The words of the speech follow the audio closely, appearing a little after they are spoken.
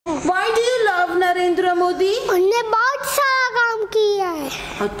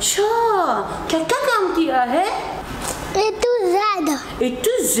अच्छा, क्या क्या काम किया है? A to Z. A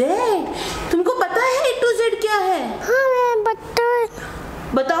to Z. तुमको पता है A to Z क्या है? हाँ मैं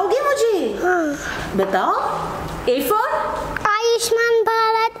बताओगे मुझे? हाँ बताओ. A for Ayushman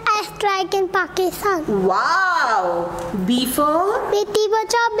Bharat strike in Pakistan. wow. B for Beti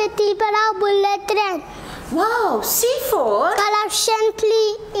Bachao Beti Padhao bullet train. wow. C for corruption free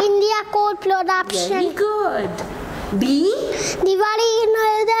India code production. very good. D Diwali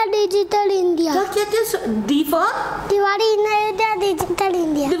नया डिजिटल इंडिया. क्या कहते हैं? D for दिवाली नया डिजिटल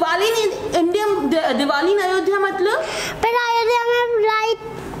इंडिया. दिवाली अयोध्या मतलब पर अयोध्या में लाइट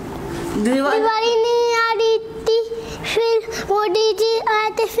दिवाली नहीं आ रही थी, फिर मोदी जी आए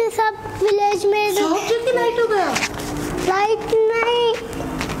थे, फिर सब विलेज में सब जगह लाइट हो गया. लाइट नहीं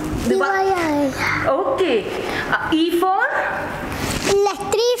दिवाली आए. Okay. E for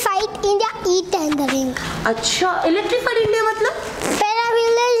electrified India e tendering. अच्छा, इलेक्ट्रीफाइड इंडिया मतलब पहला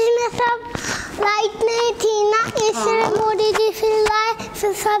विलेज में सब लाइट नहीं थी ना, इसलिए मोदी जी फिर लाए,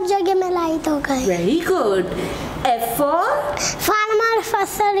 फिर सब जगह में लाइट हो गई. Very good. F for farmer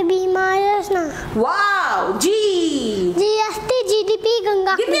फसल बीमा योजना. wow. G GST GDP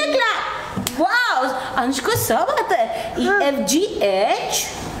Ganga. give me a clap. wow. अंश को सब आता है. E F G H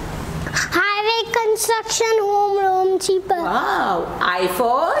highway construction home loan cheaper. wow. I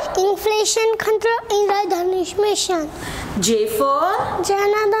for inflation control Indradhanush mission. J for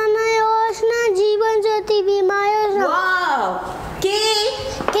Jan Dhan योजना जीवन ज्योति बीमा योजना. wow. K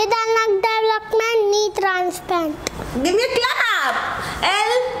Kedarnath development knee transparent. give me a clap.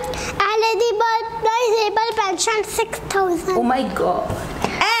 L LED bulb disable pension 6000. oh my god.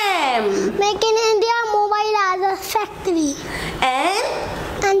 M make in India mobile as a factory. N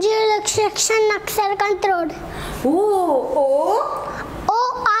NGO extraction Naxal control.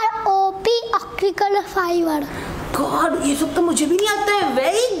 OROP optical fibre. God, ये सब तो मुझे भी नहीं आता है.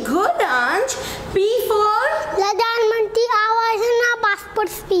 Very good अंश. P for प्रधानमंत्री आवास योजना पासपोर्ट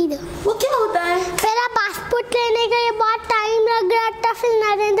स्पीड. वो क्या होता है? पहला पासपोर्ट लेने का ये बहुत टाइम लग रहा था, फिर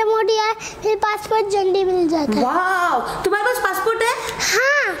नरेंद्र मोदी आए, फिर पासपोर्ट जल्दी मिल जाता है. वाओ. तुम्हारे पास पासपोर्ट है?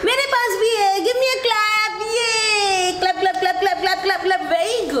 हाँ मेरे पास भी है. गिव मी अ क्लैप. ये clap clap clap clap clap clap clap.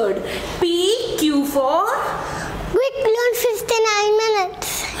 Very good. P Q for quick loan 59 minutes.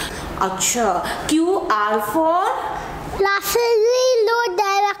 अच्छा. Q R for लाफिली low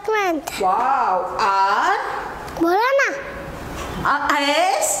development. wow. R बोला ना.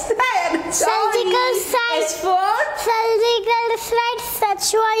 S surgical strike. S for surgical strike स्वच्छ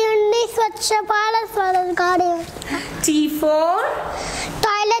स्वच्छ भारत स्वरोजगार. T for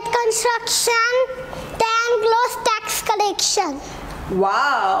toilet construction 10 close tax collection.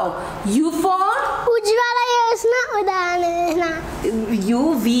 wow. U for Ujjwala योजना उड़ान योजना. U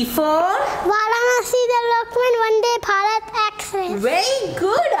V for Varanasi development Vande Bharat express. very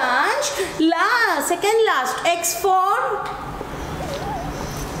good अंश. Second last. X for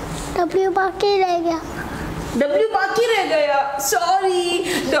W बाकी रह गया. W बाकी रह गया. Sorry.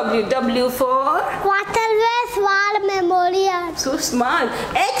 W for waterways war memorial. so smart.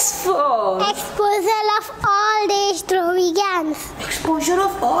 X for exposure of all देशद्रोही गैंग्स. exposure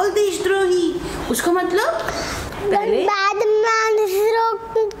of all देशद्रोही. उसका मतलब पहले बाद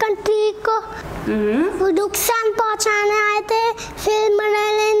में कंट्री को नुकसान पहुंचाने आए थे, फिर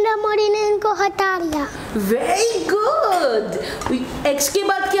नरेंद्र मोदी ने इनको हटा दिया. Very good. X के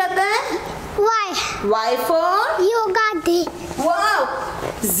बाद क्या आता है? Y for yoga day. wow.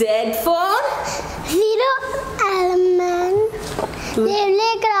 Z for zero element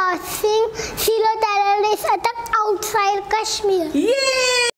railway crossing. Zero terrorist attack outside Kashmir. ये